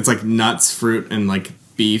you're talking about. It's nuts, fruit, and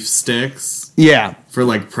beef sticks. Yeah.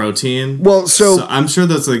 For protein. Well, so I'm sure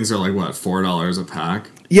those things are what, $4 a pack?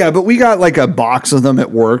 Yeah, but we got a box of them at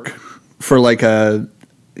work for a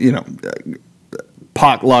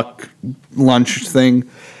potluck lunch thing.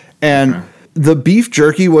 And the beef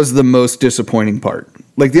jerky was the most disappointing part.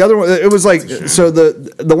 The other one, it was so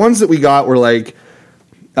the ones that we got were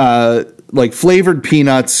flavored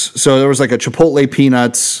peanuts. So there was a Chipotle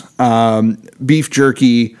peanuts, beef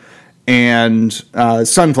jerky, and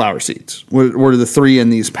sunflower seeds were the three in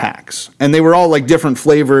these packs. And they were all different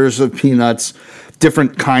flavors of peanuts,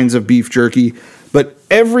 different kinds of beef jerky. But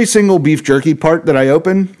every single beef jerky part that I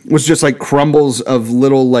opened was just crumbles of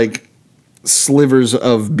little slivers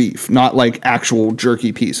of beef, not actual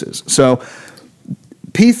jerky pieces. So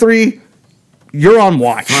P3, you're on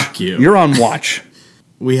watch. Fuck you. You're on watch.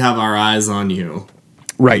 We have our eyes on you.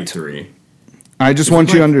 Right. P3. I just want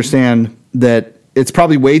you to understand that it's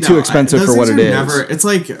probably way too expensive for what it is. It's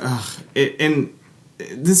and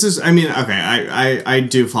this is, I mean, okay, I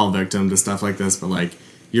do fall victim to stuff like this, but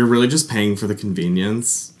you're really just paying for the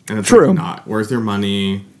convenience, and it's True. like not worth your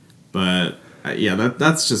money. But yeah,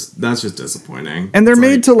 that's just disappointing. And they're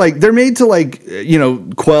made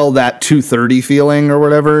to quell that 230 feeling or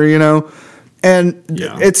whatever, And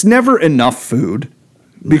it's never enough food.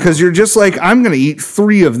 Because you're just like, I'm going to eat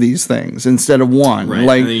 3 of these things instead of 1. Right,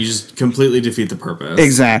 like, and then you just completely defeat the purpose.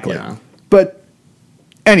 Exactly. Yeah. But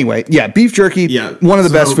anyway, beef jerky, one of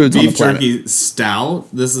the best foods on the planet. Beef jerky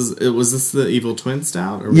stout. Was this the Evil Twin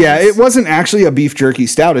stout? Or it wasn't actually a beef jerky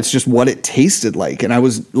stout. It's just what it tasted like. And I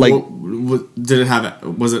was like...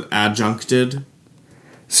 was it adjuncted?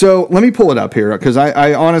 So let me pull it up here, because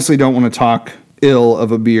I honestly don't want to talk ill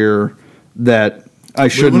of a beer that... I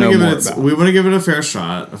should know more about. We want to give it a fair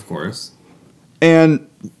shot, of course. And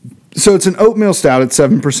so it's an oatmeal stout at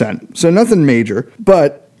 7%. So nothing major.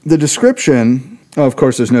 But the description, of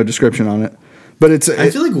course, there's no description on it. But I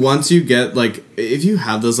feel like once you get, like, if you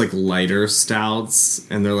have those, like, lighter stouts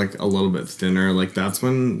and they're, like, a little bit thinner, like, that's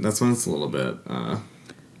when it's a little bit,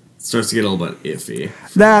 starts to get a little bit iffy.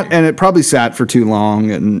 And it probably sat for too long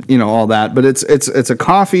and, all that. But it's a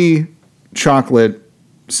coffee chocolate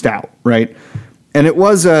stout, right? And it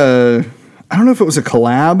was I don't know if it was a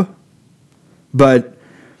collab, but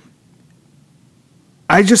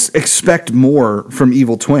I just expect more from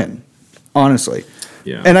Evil Twin, honestly.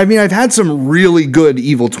 Yeah. And I mean, I've had some really good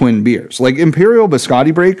Evil Twin beers. Like Imperial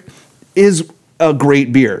Biscotti Break is a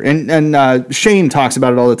great beer. And Shane talks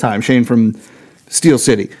about it all the time. Shane from Steel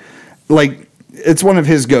City. Like, it's one of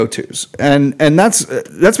his go-tos. And that's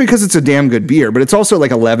because it's a damn good beer, but it's also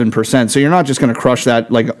like 11%. So you're not just going to crush that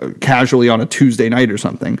like casually on a Tuesday night or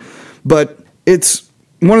something. But it's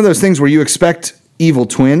one of those things where you expect Evil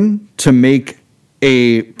Twin to make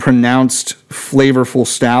a pronounced flavorful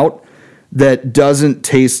stout that doesn't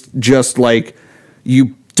taste just like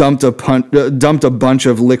you dumped a bunch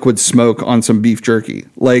of liquid smoke on some beef jerky.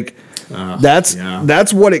 Like that's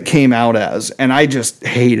what it came out as, and I just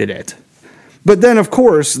hated it. But then, of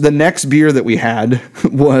course, the next beer that we had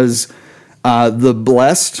was the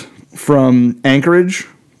Blessed from Anchorage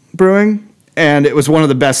Brewing, and it was one of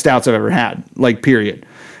the best stouts I've ever had, like, period.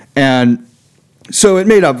 And so it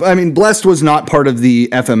made up. I mean, Blessed was not part of the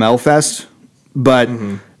FML Fest, but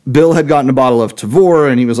Bill had gotten a bottle of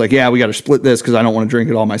Tavour, and he was like, yeah, we got to split this because I don't want to drink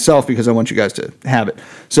it all myself because I want you guys to have it.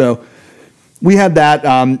 So we had that.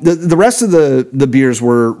 The rest of the beers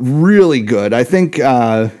were really good. I think...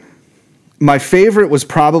 my favorite was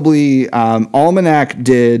probably Almanac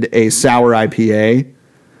did a sour IPA.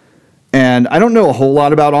 And I don't know a whole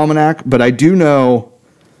lot about Almanac, but I do know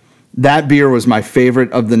that beer was my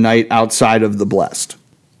favorite of the night outside of the Blessed.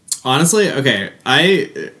 Honestly, okay,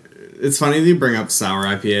 it's funny that you bring up sour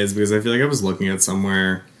IPAs because I feel like I was looking at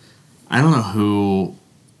somewhere, I don't know who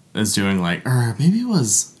is doing like, or maybe it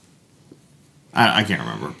was, I can't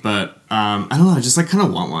remember, but I don't know, I just like kind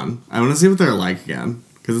of want one. I want to see what they're like again.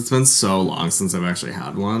 Because it's been so long since I've actually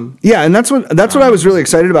had one. Yeah, and that's what I was really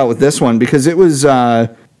excited about with this one, because it was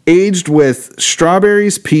aged with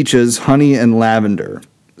strawberries, peaches, honey, and lavender,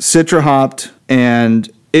 citra hopped, and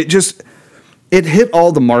it hit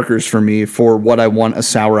all the markers for me for what I want a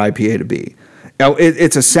sour IPA to be. Now,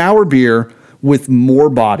 it's a sour beer with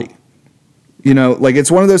more body. Like,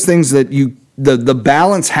 it's one of those things that the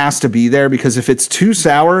balance has to be there, because if it's too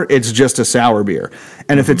sour, it's just a sour beer.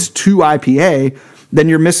 And if it's too IPA, then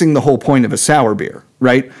you're missing the whole point of a sour beer,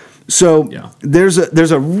 right? So there's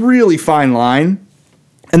a really fine line,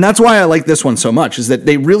 and that's why I like this one so much, is that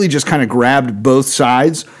they really just kind of grabbed both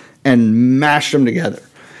sides and mashed them together.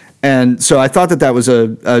 And so I thought that was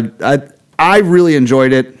I really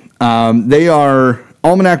enjoyed it. They are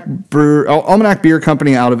Almanac Beer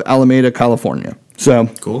Company out of Alameda, California. So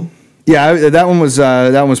cool. Yeah, that one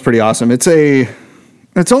was pretty awesome. It's only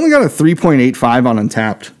got a 3.85 on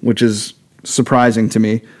Untapped, which is surprising to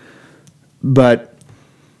me, but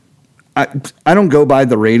I don't go by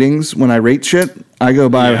the ratings when I rate shit. I go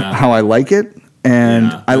by how I like it,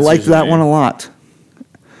 and I liked that one a lot.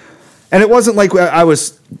 And it wasn't like I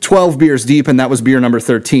was 12 beers deep and that was beer number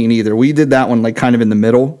 13 either. We did that one like kind of in the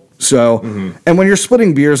middle. So, and when you're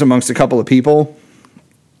splitting beers amongst a couple of people,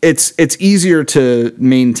 it's easier to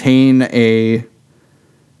maintain a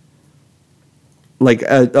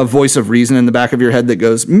voice of reason in the back of your head that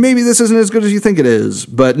goes, maybe this isn't as good as you think it is.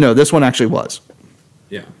 But no, this one actually was.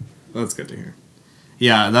 Yeah, that's good to hear.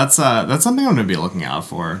 Yeah, that's something I'm going to be looking out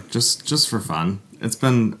for, just for fun. It's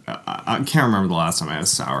been, I can't remember the last time I had a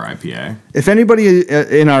sour IPA. If anybody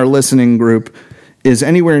in our listening group is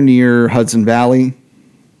anywhere near Hudson Valley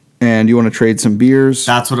and you want to trade some beers.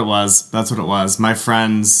 That's what it was. My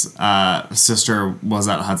friend's sister was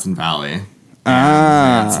at Hudson Valley. And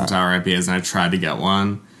they had some sour IPAs, and I tried to get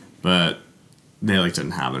one, but they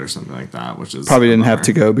didn't have it or something like that, which is probably didn't have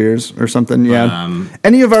to-go beers or something. Yeah.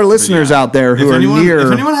 Any of our listeners out there who are near,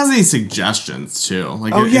 if anyone has any suggestions too,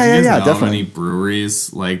 if you guys know definitely any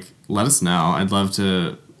breweries, let us know. I'd love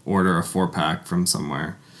to order a 4-pack from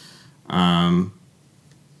somewhere.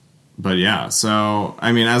 But yeah, so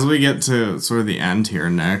I mean, as we get to sort of the end here,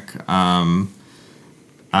 Nick,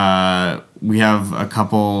 we have a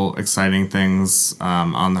couple exciting things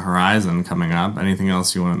on the horizon coming up. Anything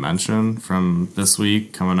else you want to mention from this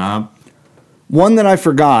week coming up? One that I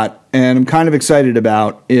forgot and I'm kind of excited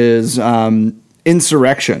about is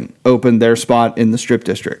Insurrection opened their spot in the Strip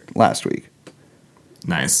District last week.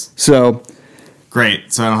 Nice. So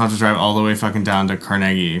great. So I don't have to drive all the way fucking down to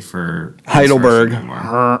Carnegie for Heidelberg.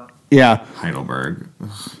 Yeah. Heidelberg.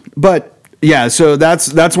 But yeah, so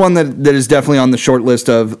that's one that is definitely on the short list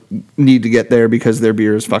of need to get there because their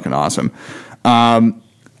beer is fucking awesome.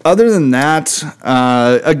 Other than that,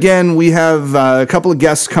 again, we have a couple of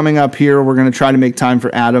guests coming up here. We're going to try to make time for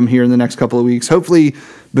Adam here in the next couple of weeks, hopefully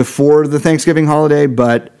before the Thanksgiving holiday,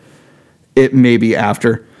 but it may be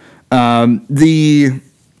after. Hey,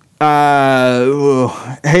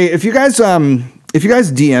 if you guys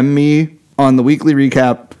DM me on the Weekly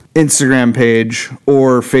Recap Instagram page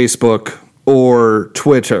or Facebook or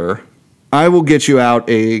Twitter, I will get you out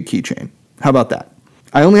a keychain. How about that?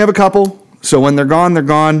 I only have a couple, so when they're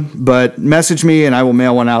gone, but message me and I will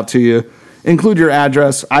mail one out to you. Include your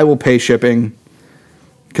address. I will pay shipping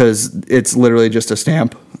because it's literally just a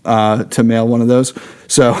stamp to mail one of those.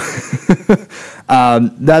 So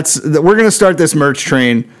we're going to start this merch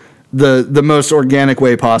train the most organic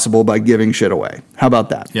way possible by giving shit away. How about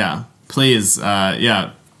that? Yeah, please.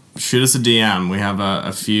 Shoot us a DM. We have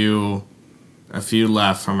a few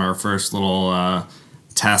left from our first little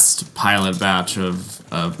test pilot batch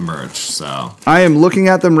of merch. So I am looking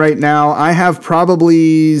at them right now. I have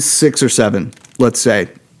probably 6 or 7, let's say,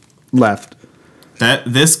 left.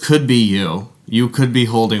 This could be you. You could be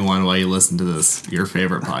holding one while you listen to this, your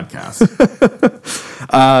favorite podcast.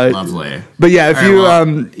 Lovely. But yeah, if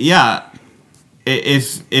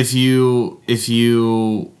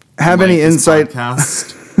you have any insight,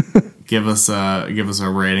 podcast, give us a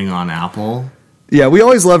rating on Apple. Yeah, we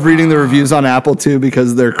always love reading the reviews on Apple too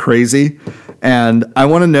because they're crazy, and I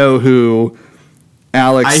want to know who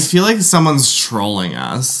Alex. I feel like someone's trolling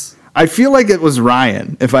us. I feel like it was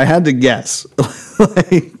Ryan, if I had to guess.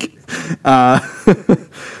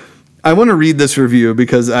 I want to read this review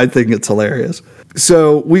because I think it's hilarious.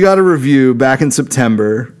 So we got a review back in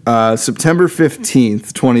September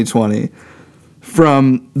 15th, 2020,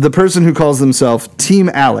 from the person who calls themselves Team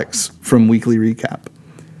Alex from Weekly Recap.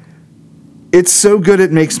 It's so good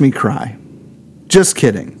it makes me cry. Just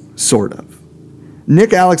kidding, sort of.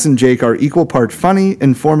 Nick, Alex, and Jake are equal part funny,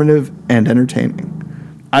 informative, and entertaining.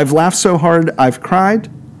 I've laughed so hard I've cried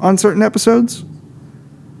on certain episodes.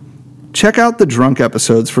 Check out the drunk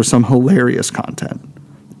episodes for some hilarious content.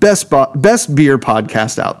 Best beer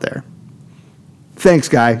podcast out there. Thanks,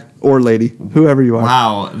 guy or lady, whoever you are.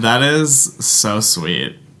 Wow, that is so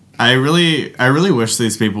sweet. I really wish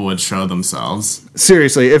these people would show themselves.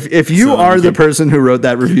 Seriously, if you are the person who wrote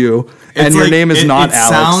that review and your name is not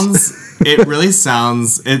Alex. It really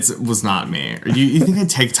sounds, it was not me. You think I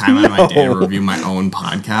take time out of my day to review my own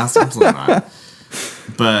podcast? Absolutely not.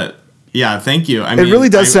 But yeah, thank you. I mean, it really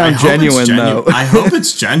does sound genuine, though. I hope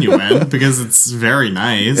it's genuine because it's very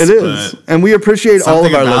nice. It is, and we appreciate all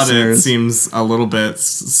of our listeners. It seems a little bit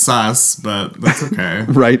sus, but that's okay.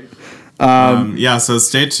 Right. So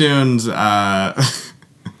stay tuned.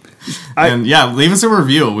 And leave us a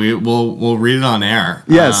review. We'll read it on air.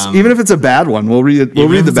 Yes, even if it's a bad one, we'll read it. We'll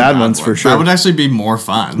read the bad ones for sure. That would actually be more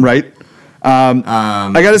fun, right?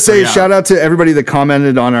 I got to say, shout out to everybody that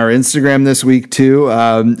commented on our Instagram this week too.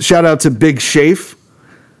 Shout out to Big Shafe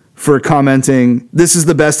for commenting. This is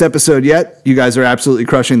the best episode yet. You guys are absolutely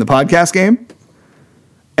crushing the podcast game.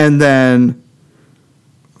 And then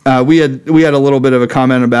we had a little bit of a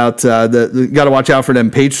comment about the got to watch out for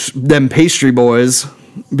them pastry boys.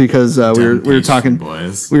 Because we were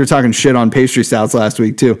talking shit on pastry stouts last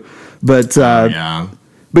week too, but yeah,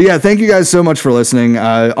 thank you guys so much for listening.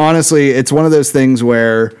 Honestly, it's one of those things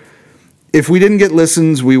where if we didn't get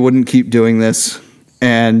listens, we wouldn't keep doing this,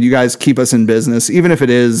 and you guys keep us in business, even if it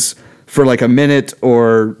is for like a minute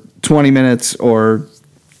or 20 minutes or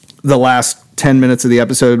the last 10 minutes of the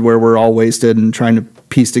episode where we're all wasted and trying to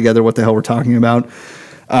piece together what the hell we're talking about.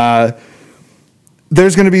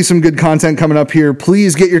 There's going to be some good content coming up here.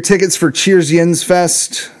 Please get your tickets for Cheers Yins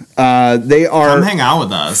Fest. They are come hang out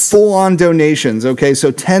with us. Full on donations. Okay,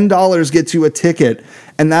 so $10 gets you a ticket,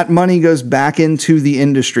 and that money goes back into the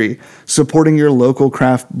industry, supporting your local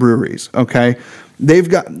craft breweries. Okay, they've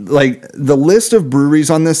got like the list of breweries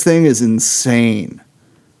on this thing is insane.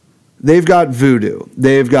 They've got Voodoo.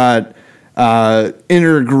 They've got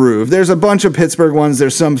Inner Groove. There's a bunch of Pittsburgh ones.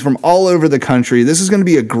 There's some from all over the country. This is going to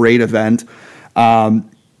be a great event.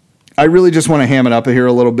 I really just want to ham it up here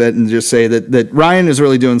a little bit and just say that Ryan is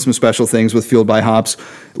really doing some special things with Fueled by Hops,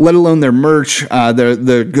 let alone their merch.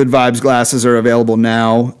 The Good Vibes glasses are available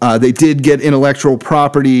now. They did get intellectual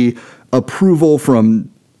property approval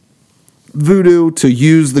from Voodoo to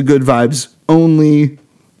use the Good Vibes only,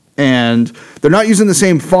 and they're not using the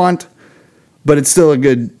same font, but it's still a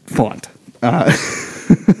good font.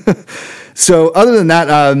 So other than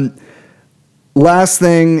that, last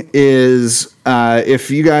thing is if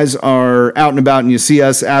you guys are out and about and you see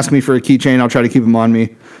us, ask me for a keychain. I'll try to keep them on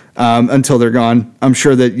me until they're gone. I'm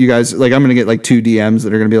sure that you guys, like, I'm going to get like 2 DMs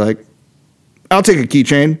that are going to be like, I'll take a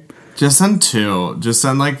keychain. Just send 2. Just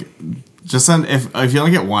send if you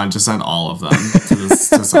only get 1, just send all of them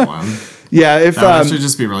to someone. Yeah, that should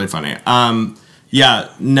just be really funny. Yeah,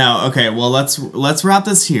 no, okay. Well, let's wrap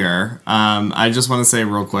this here. I just want to say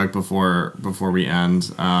real quick before we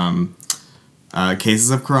end.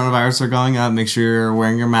 Cases of coronavirus are going up. Make sure you're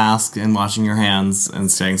wearing your mask and washing your hands and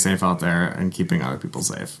staying safe out there and keeping other people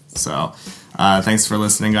safe. So, thanks for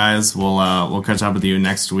listening, guys. We'll catch up with you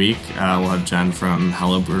next week. We'll have Jen from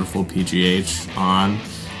Hello Beautiful PGH on,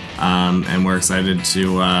 and we're excited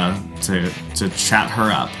to chat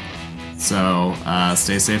her up. So,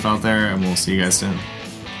 stay safe out there, and we'll see you guys soon.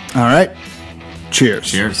 All right. Cheers.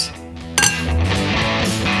 Cheers.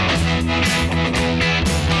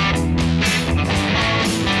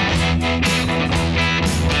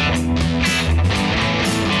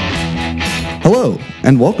 Hello,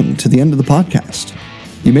 and welcome to the end of the podcast.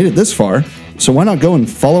 You made it this far, so why not go and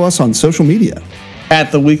follow us on social media?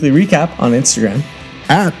 At The Weekly Recap on Instagram.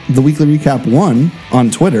 At The Weekly Recap 1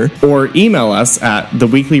 on Twitter. Or email us at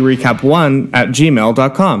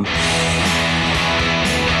theweeklyrecap1@gmail.com.